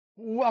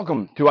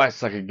Welcome to I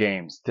Suck at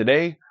Games.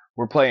 Today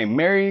we're playing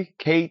Mary,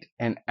 Kate,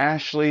 and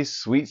Ashley's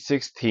Sweet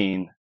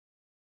 16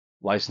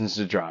 License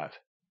to Drive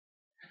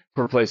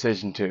for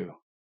PlayStation 2.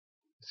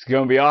 It's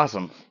gonna be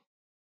awesome.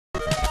 The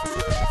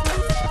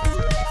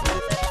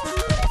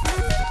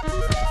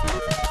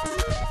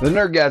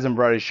Nerdgasm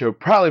Variety Show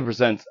proudly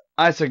presents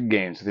I Suck at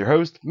Games with your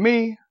host,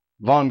 me,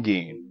 Von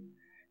Geen.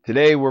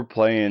 Today we're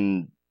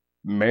playing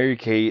Mary,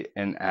 Kate,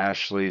 and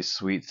Ashley's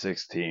Sweet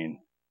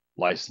 16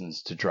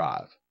 License to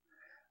Drive.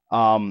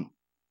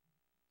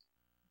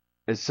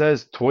 It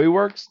says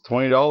Toyworks,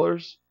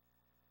 $20,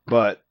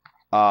 but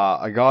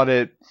I got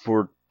it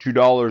for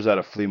 $2 at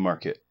a flea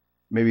market,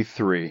 maybe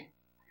 $3.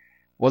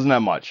 Wasn't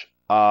that much.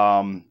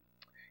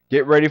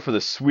 Get ready for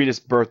the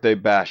sweetest birthday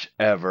bash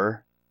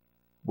ever,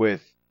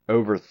 with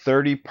over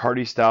 30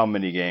 party-style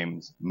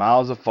minigames.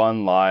 Miles of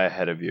fun lie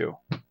ahead of you.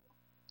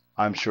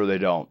 I'm sure they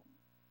don't.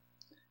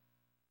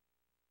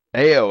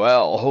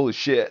 AOL, holy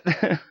shit.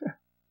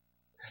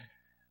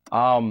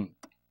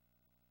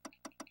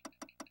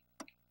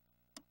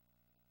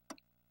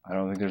 I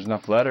don't think there's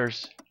enough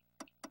letters.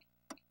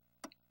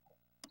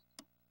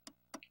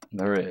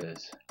 There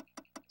is.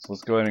 So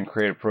let's go ahead and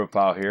create a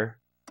profile here.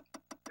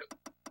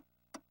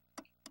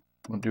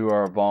 We'll do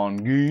our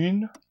Von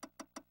Geen.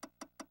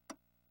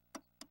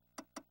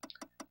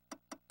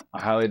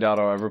 I highly doubt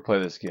I'll ever play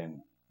this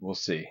again. We'll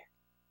see.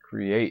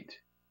 Create.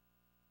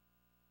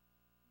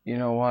 You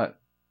know what?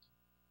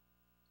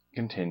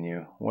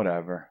 Continue.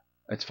 Whatever.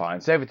 It's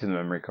fine. Save it to the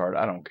memory card.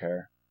 I don't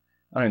care.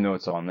 I don't even know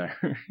what's on there.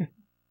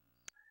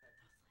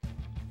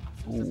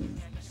 Ooh.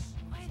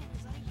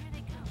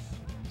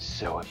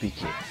 So it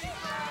begins.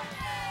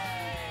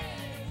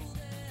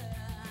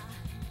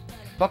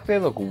 Fuck, they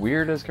look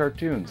weird as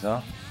cartoons,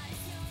 huh?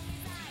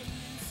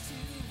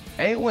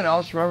 Anyone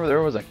else remember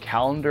there was a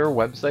calendar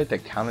website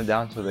that counted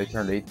down till they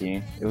turned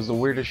 18? It was the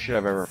weirdest shit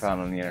I've ever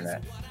found on the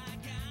internet.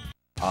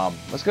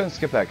 Let's go ahead and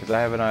skip that because I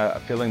have a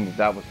feeling that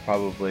that was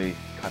probably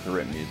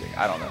copyrighted music.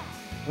 I don't know.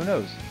 Who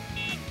knows?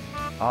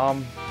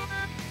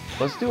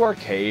 Let's do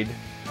arcade.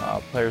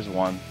 Players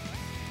 1.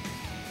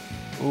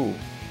 Ooh,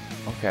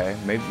 okay.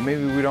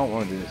 Maybe we don't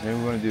want to do this. Maybe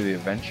we want to do the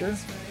adventure.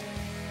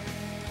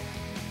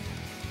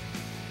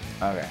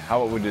 Okay,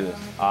 how about we do this?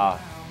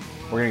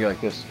 We're gonna go like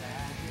this.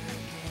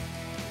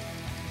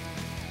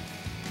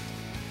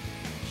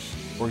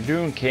 We're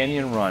doing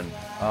Canyon Run.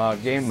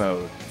 Game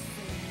mode.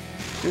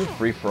 Do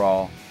free for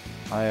all.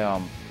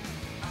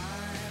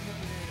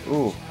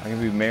 Ooh, I can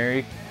be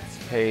Mary,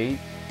 Kate,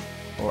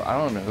 or I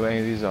don't know who any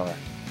of these are.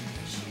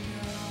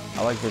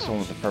 I like this one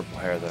with the purple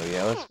hair though.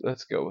 Yeah,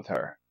 let's go with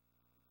her.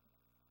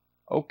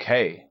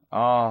 Okay,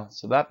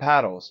 so that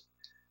paddles.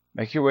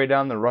 Make your way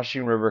down the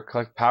rushing river,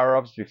 collect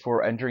power-ups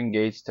before entering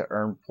gates to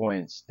earn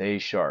points. Stay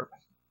sharp.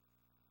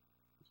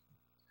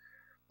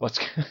 Let's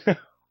go.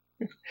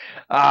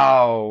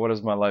 Oh, what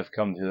has my life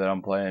come to that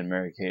I'm playing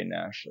Mary Kate and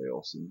Ashley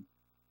Olsen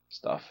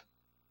stuff.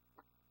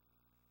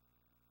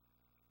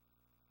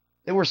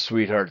 They were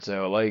sweethearts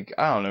though. Like,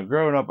 I don't know,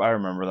 growing up I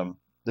remember them.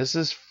 This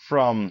is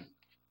from,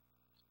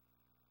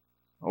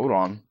 hold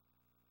on,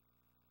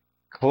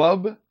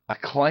 Club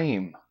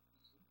Acclaim.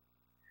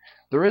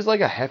 There is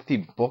like a hefty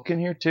book in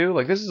here too.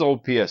 Like, this is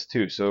old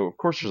PS2, so of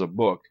course there's a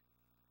book.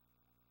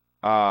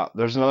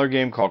 There's another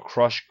game called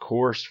Crush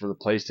Course for the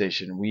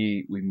PlayStation.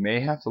 We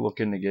may have to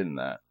look into getting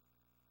that.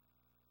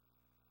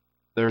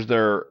 There's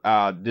their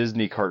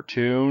Disney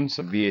cartoons,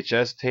 some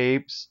VHS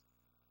tapes,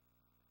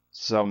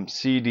 some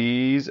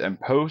CDs and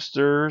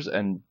posters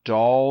and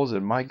dolls,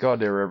 and my god,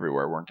 they were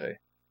everywhere, weren't they?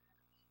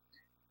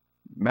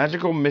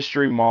 Magical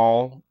Mystery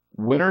Mall,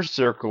 Winner's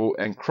Circle,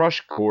 and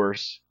Crush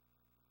Course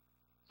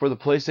for the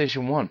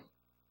PlayStation 1.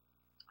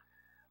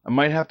 I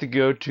might have to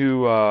go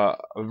to a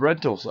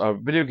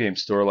video game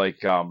store,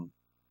 like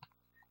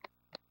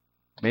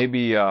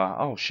maybe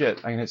oh shit,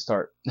 I can hit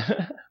start.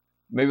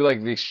 Maybe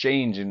like the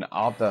Exchange, and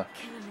I'll have to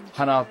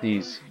hunt out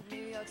these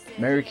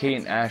Mary Kate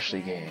and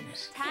Ashley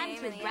games.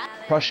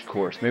 Crush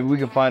Course. Maybe we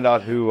can find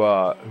out who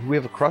we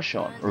have a crush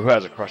on, or who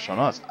has a crush on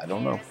us. I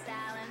don't know.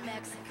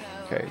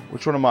 Okay,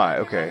 which one am I?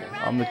 Okay,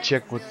 I'm the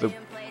chick with the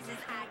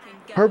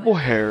purple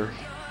hair.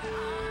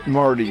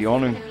 Marty,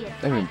 on him. I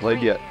haven't even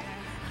played yet.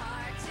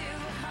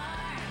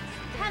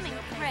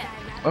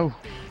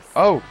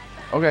 Oh,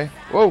 okay.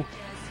 Whoa,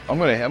 I'm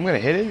gonna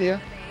hit into you.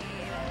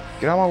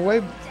 Get out of my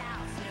way.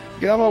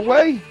 Get out of my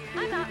way.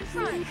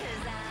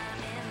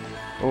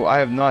 Oh, I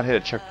have not hit a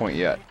checkpoint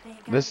yet.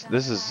 This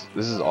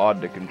is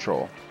odd to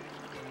control.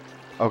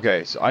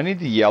 Okay, so I need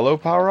the yellow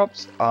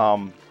power-ups.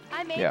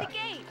 Yeah.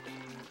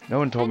 No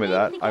one told me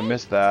that. I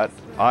missed that.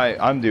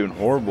 I'm doing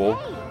horrible.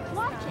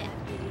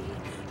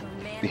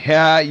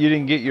 Yeah, you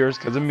didn't get yours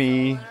because of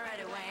me.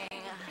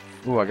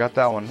 Ooh, I got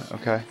that one.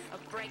 Okay.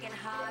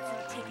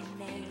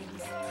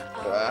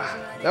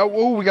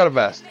 Oh, we got a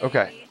vest.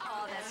 Okay.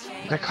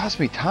 That cost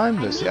me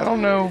time, though. See, I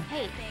don't know.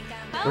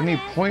 Do I need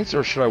points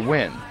or should I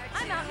win?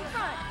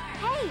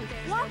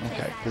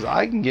 Okay, because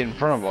I can get in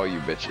front of all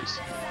you bitches.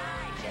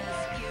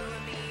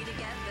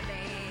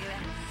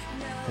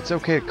 It's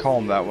okay to call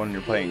them that when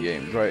you're playing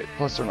games, right?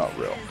 Plus, they're not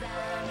real.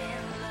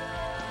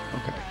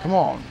 Okay, come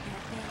on.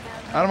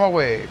 Out of my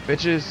way,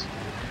 bitches.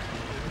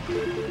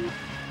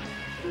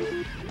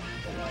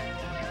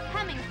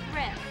 Coming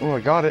through. Oh, I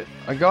got it.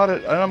 I got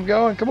it. And I'm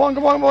going. Come on,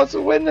 come on. Let's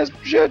win this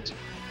shit.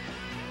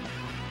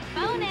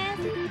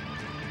 Bonus.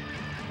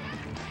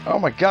 Oh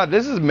my god,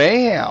 this is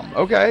mayhem.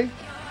 Okay.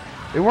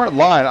 They weren't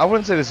lying. I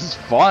wouldn't say this is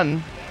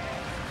fun,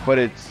 but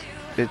it's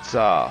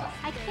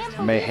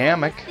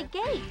mayhemic.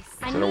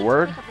 Is that a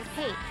word?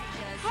 Hey,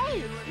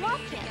 watch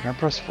it. Can I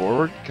press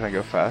forward? Can I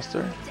go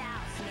faster?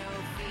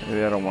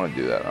 Maybe I don't want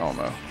to do that. I don't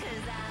know.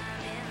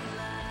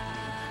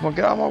 Come on,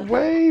 get out of my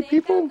way,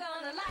 people.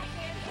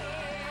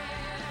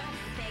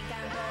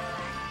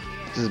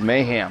 This is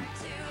mayhem.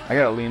 I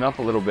gotta lean up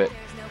a little bit.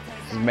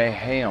 This is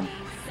mayhem.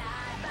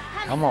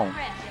 Come on.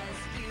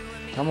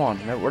 Come on.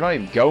 We're not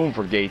even going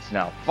for gates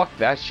now. Fuck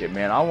that shit,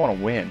 man. I want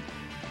to win.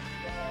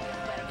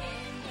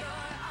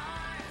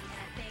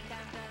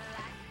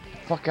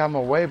 Fuck out of my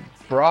way,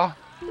 brah.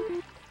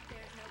 Look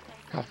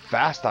how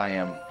fast I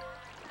am.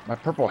 My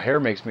purple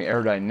hair makes me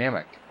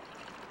aerodynamic.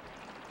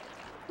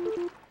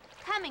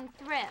 Coming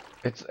through.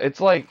 It's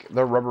like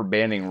they're rubber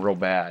banding real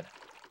bad.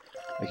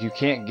 Like you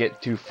can't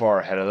get too far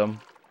ahead of them.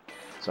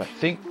 So I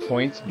think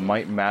points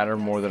might matter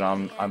more than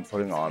I'm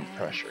putting on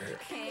pressure here.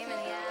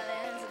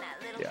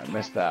 Yeah, I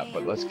missed that,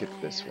 but let's get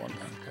this one.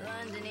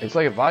 Okay. It's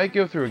like if I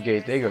go through a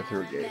gate, they go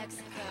through a gate.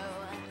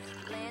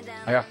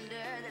 I got.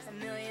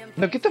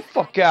 No, get the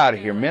fuck out of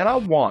here, man! I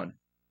won.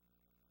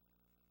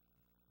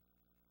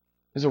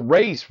 There's a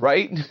race,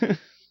 right?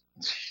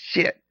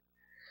 Shit.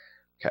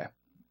 Okay.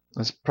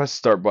 Let's press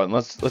start button.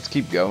 Let's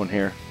keep going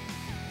here.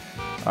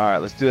 All right,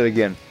 let's do it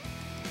again.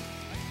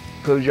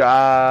 Close your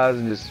eyes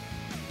and just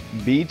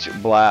beach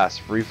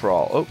blast free for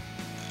all. Oh,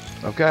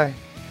 okay.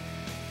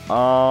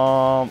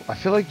 I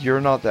feel like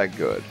you're not that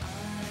good,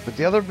 but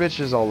the other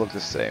bitches all look the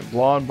same.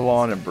 Blonde,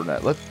 and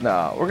brunette.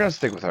 Nah, we're gonna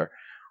stick with her.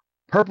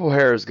 Purple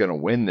hair is gonna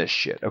win this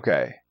shit.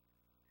 Okay.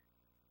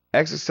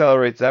 X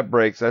accelerates, that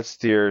brakes, that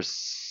steers,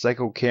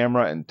 cycle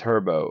camera, and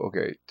turbo.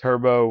 Okay,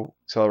 turbo,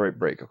 accelerate,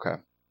 brake. Okay.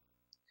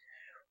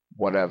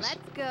 Whatever. Let's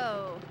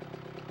go.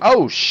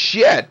 Oh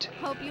shit!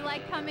 Hope you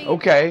like coming.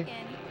 Okay.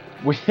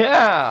 Well,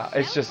 yeah,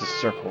 it's just a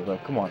circle though.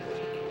 Come on.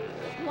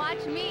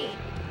 Watch me.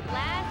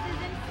 Class is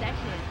in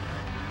session.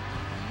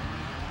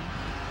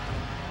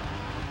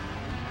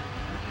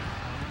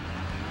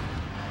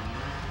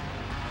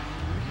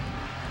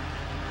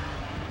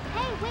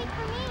 Hey, wait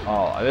for me.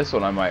 Oh, this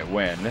one I might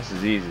win. This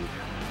is easy.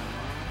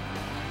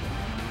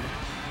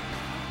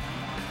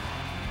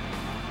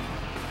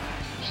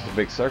 Just a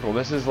big circle.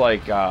 This is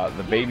like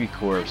the baby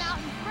course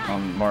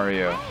on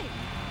Mario.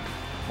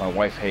 My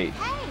wife hates.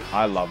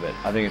 I love it.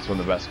 I think it's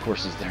one of the best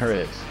courses there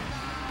is.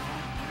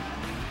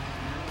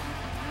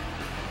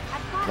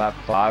 Lap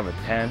 5 of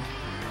 10.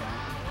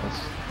 Let's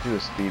do a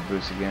speed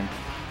boost again.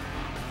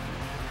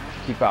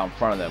 Keep out in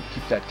front of them.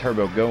 Keep that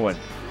turbo going.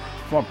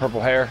 Come on, purple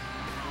hair.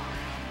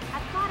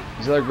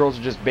 These other girls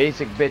are just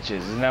basic bitches.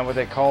 Isn't that what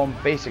they call them?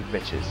 Basic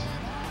bitches.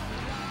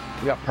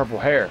 We got purple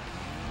hair.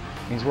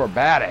 Means we're a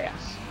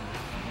badass.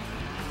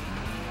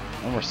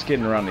 And we're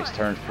skidding around these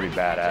turns pretty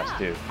badass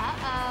too.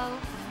 Uh-oh.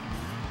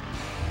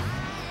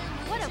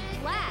 What a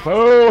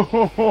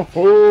blast.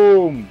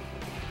 Boom!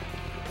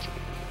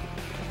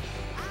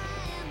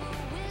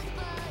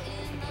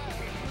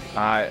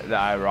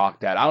 I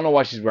rocked that. I don't know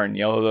why she's wearing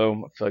yellow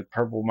though. I feel like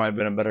purple might have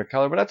been a better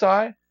color, but that's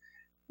alright.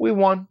 We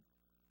won.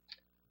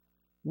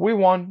 We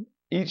won.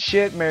 Eat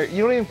shit, Mary.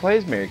 You don't even play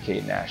as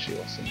Mary-Kate and Ashley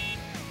Olsen.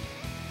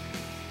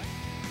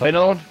 Play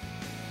another one.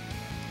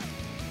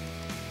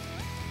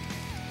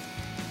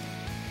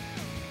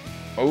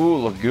 Oh,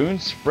 Lagoon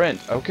Sprint.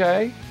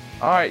 Okay.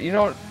 Alright, you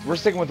know what? We're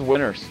sticking with the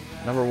winners.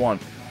 Number 1.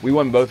 We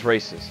won both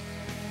races.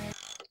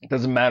 It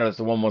doesn't matter if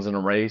the one wasn't a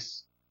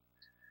race.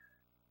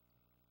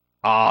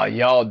 Ah,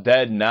 y'all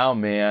dead now,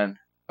 man.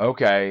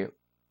 Okay.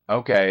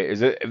 Okay.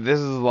 Is it if this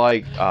is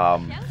like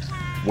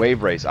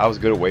Wave Race? I was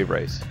good at Wave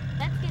Race.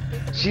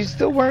 She's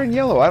still wearing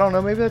yellow. I don't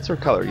know, maybe that's her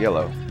color,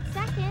 yellow.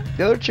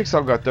 The other chicks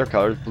all got their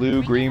colors,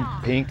 blue, green,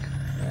 pink.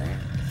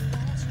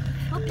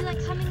 Hope you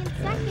like coming in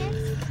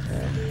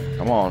second.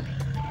 Come on.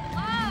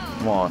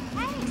 Come on.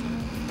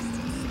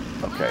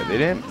 Okay, they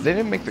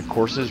didn't make the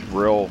courses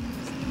real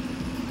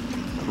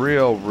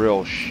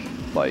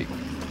like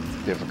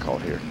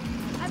difficult here.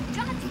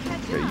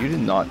 Okay, you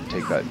did not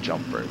take that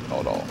jump very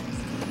well at all.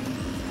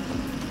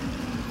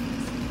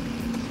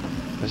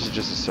 This is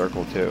just a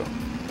circle too.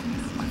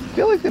 I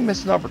feel like they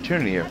missed an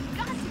opportunity here.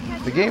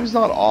 The game's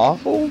not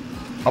awful.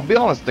 I'll be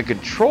honest, the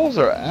controls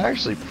are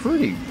actually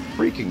pretty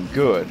freaking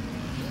good.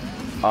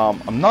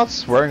 I'm not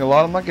swearing a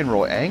lot. I'm not getting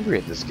real angry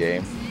at this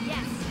game.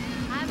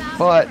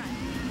 But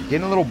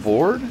getting a little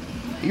bored,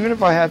 even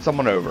if I had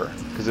someone over,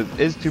 because it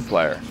is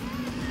 2-player.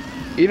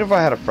 Even if I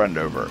had a friend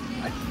over,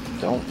 I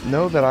don't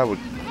know that I would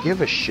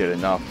give a shit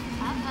enough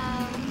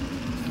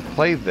to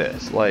play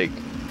this. Like,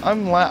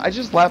 I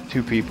just lapped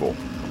 2 people.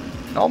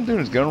 All I'm doing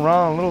is going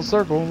around in a little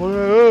circle.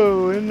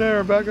 Whoa, in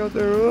there, back out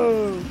there.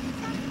 Whoa.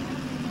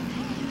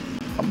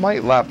 I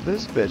might lap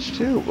this bitch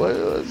too.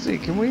 Let's see,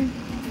 can we?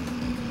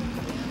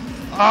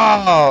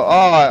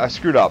 I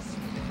screwed up.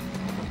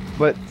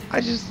 But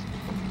I just...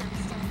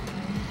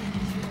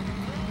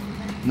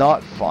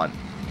 Not fun.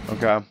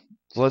 Okay.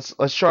 So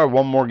let's try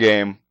one more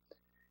game.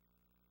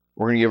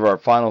 We're gonna give our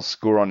final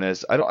score on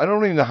this. I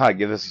don't even know how to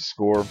give this a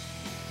score.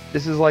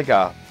 This is like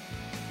a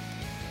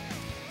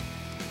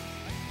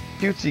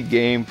cutesy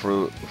game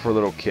for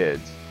little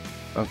kids.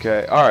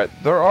 Okay. All right.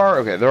 There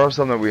are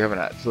some that we haven't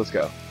had. So let's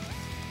go.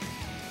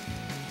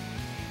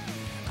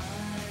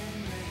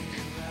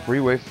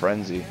 Freeway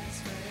Frenzy.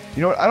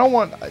 You know what? I don't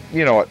want.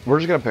 You know what? We're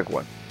just gonna pick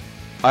one.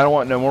 I don't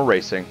want no more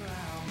racing.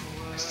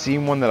 I've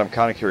seen one that I'm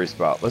kind of curious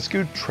about. Let's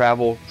do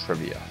travel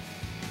trivia.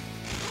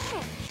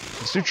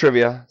 Let's do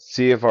trivia.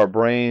 See if our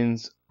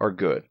brains are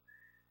good.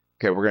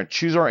 Okay, we're gonna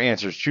choose our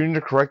answers. Choosing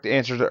the correct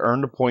answers to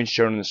earn the points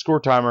shown in the score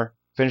timer.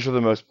 Finish with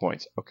the most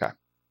points. Okay.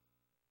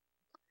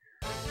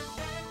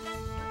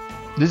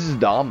 This is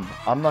dumb.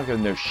 I'm not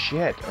gonna know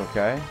shit.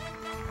 Okay.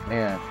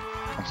 Man,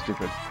 I'm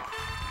stupid.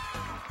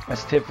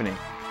 That's Tiffany.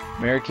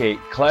 Mary Kate.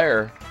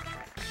 Claire.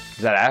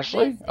 Is that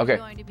Ashley? Okay.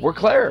 We're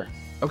Claire.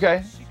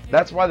 Okay.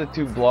 That's why the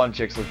two blonde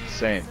chicks look the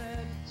same.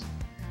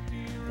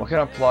 What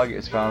kind of plug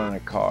is found in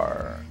a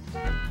car?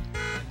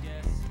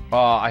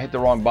 I hit the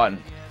wrong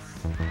button.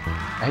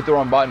 I hit the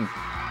wrong button.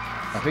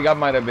 I think I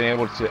might have been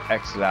able to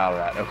exit out of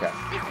that. Okay.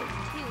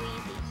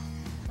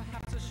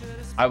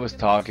 I was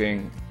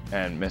talking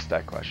and missed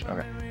that question.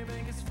 Okay.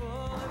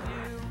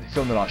 They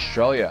filmed in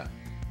Australia.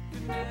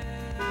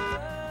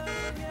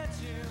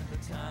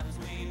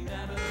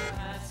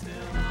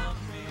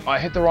 I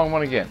hit the wrong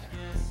one again.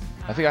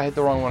 I think I hit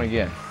the wrong one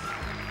again.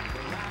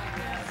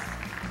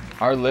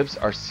 Our lips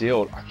are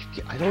sealed.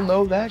 I don't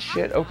know that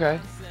shit. Okay.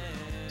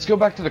 Let's go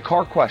back to the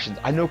car questions.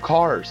 I know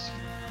cars.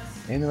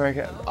 In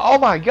America. Oh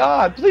my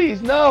god,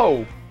 please,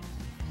 no!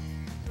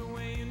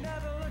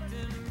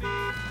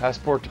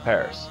 Passport to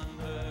Paris.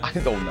 I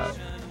don't know.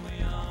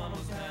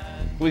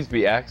 Please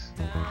be X.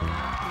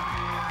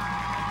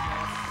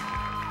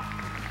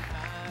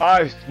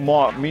 I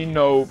want me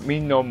no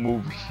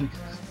movies.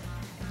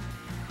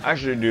 I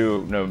actually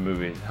do know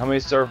movies. How many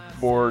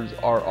surfboards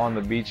are on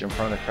the beach in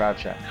front of the crab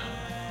shack?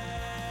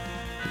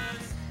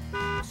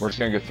 We're just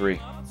gonna go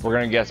 3. We're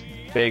gonna guess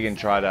big and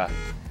try to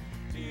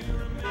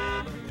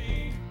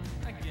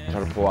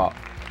pull out.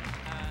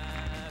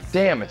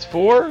 Damn, it's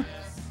 4?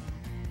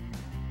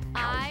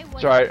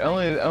 It's alright,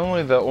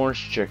 only the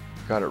orange chick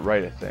got it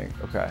right, I think.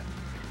 Okay.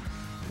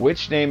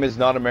 Which name is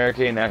not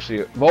American and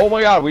actually... Oh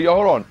my god,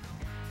 hold on.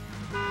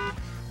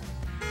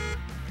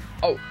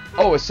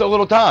 Oh, it's so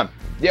little time.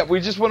 Yeah,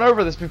 we just went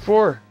over this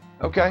before.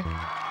 Okay.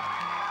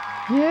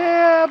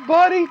 Yeah,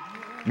 buddy.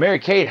 Mary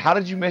Kate, how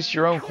did you miss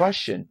your own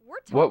question?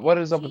 What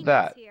is up with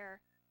that?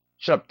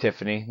 Shut up,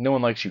 Tiffany. No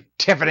one likes you.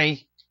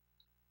 Tiffany!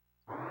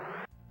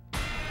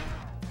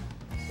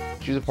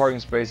 Choose a parking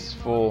space is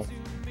full.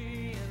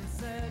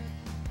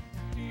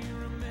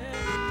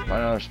 Find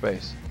another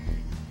space.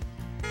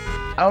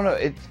 I don't know.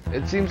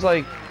 It seems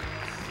like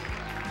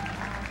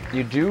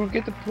you do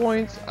get the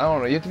points. I don't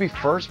know. You have to be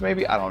first,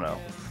 maybe. I don't know.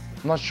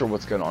 I'm not sure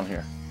what's going on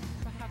here.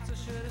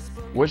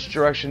 Which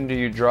direction do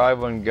you drive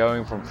when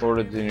going from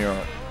Florida to New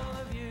York?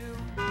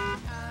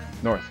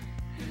 North.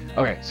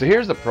 Okay, so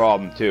here's the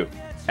problem too.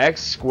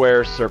 X,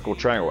 square, circle,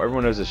 triangle.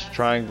 Everyone knows this: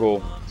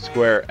 triangle,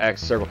 square,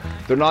 X, circle.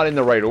 They're not in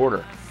the right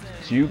order.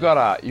 So you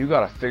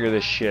gotta figure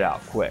this shit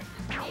out quick.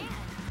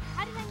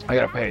 I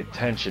gotta pay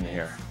attention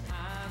here.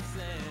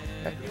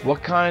 Okay.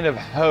 What kind of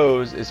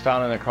hose is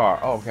found in the car?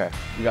 Oh, okay.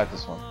 You got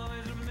this one.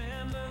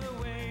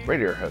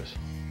 Radiator hose.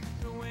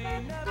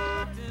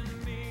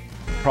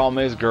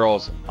 Problem is,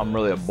 girls, I'm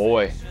really a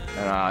boy,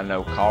 and I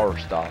know car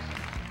stuff,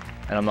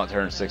 and I'm not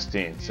turning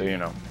 16, so you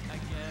know.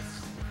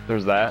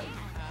 There's that.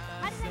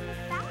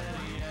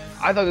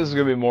 I thought this was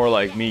gonna be more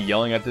like me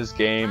yelling at this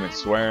game and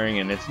swearing,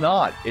 and it's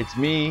not. It's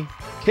me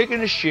kicking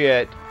the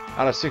shit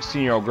out of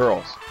 16-year-old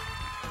girls.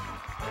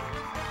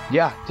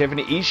 Yeah,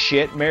 Tiffany, eat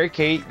shit. Mary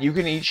Kate, you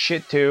can eat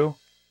shit too.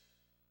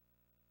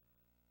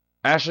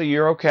 Ashley,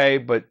 you're okay,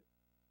 but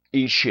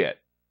eat shit.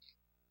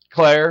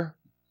 Claire,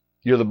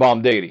 you're the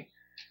bomb diggity.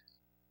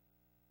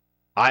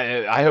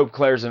 I hope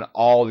Claire's in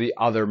all the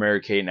other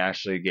Mary Kate and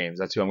Ashley games.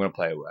 That's who I'm going to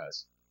play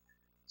with.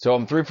 So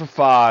I'm 3 for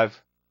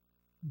 5.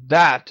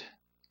 That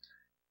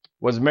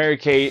was Mary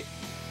Kate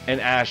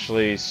and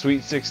Ashley,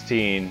 Sweet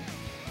 16,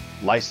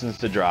 License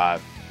to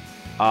Drive.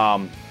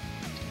 I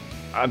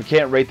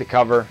can't rate the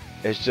cover.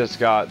 It's just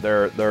got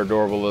their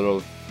adorable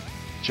little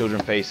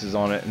children faces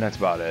on it, and that's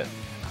about it.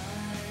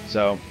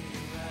 So,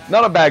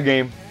 not a bad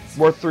game.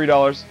 Worth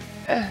 $3.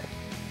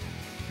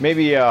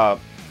 Maybe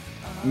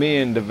me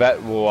and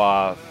Devette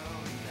will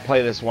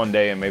play this one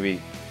day and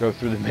maybe go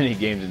through the mini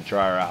games and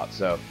try her out.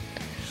 So,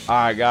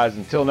 alright guys,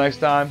 until next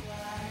time,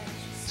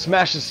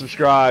 smash the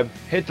subscribe,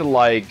 hit the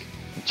like,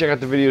 check out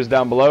the videos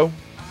down below.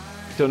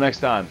 Until next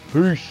time,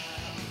 peace.